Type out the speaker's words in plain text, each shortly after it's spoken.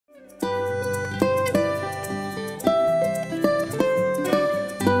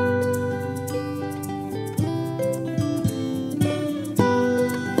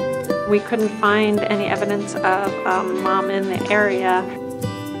We couldn't find any evidence of a mom in the area.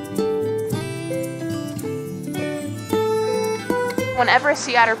 Whenever a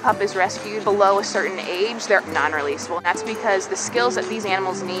sea otter pup is rescued below a certain age, they're non-releasable. That's because the skills that these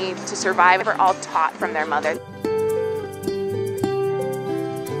animals need to survive are all taught from their mother.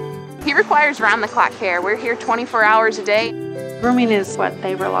 He requires round-the-clock care. We're here 24 hours a day. Grooming is what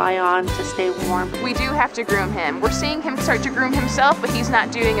they rely on to stay warm. We do have to groom him. We're seeing him start to groom himself, but he's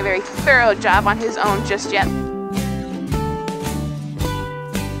not doing a very thorough job on his own just yet.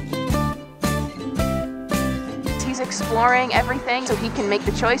 He's exploring everything so he can make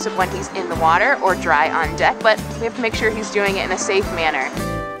the choice of when he's in the water or dry on deck, but we have to make sure he's doing it in a safe manner.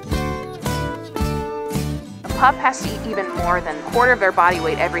 A pup has to eat even more than a quarter of their body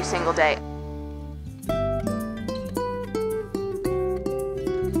weight every single day.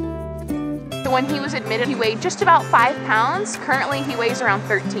 So when he was admitted, he weighed just about 5 pounds. Currently, he weighs around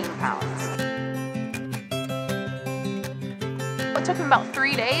 13 pounds. It took him about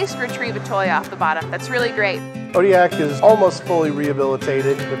 3 days to retrieve a toy off the bottom. That's really great. Kodiak is almost fully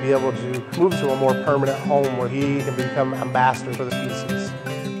rehabilitated to be able to move to a more permanent home where he can become ambassador for the species.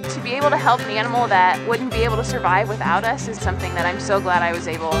 To be able to help an animal that wouldn't be able to survive without us is something that I'm so glad I was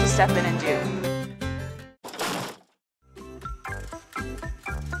able to step in and do.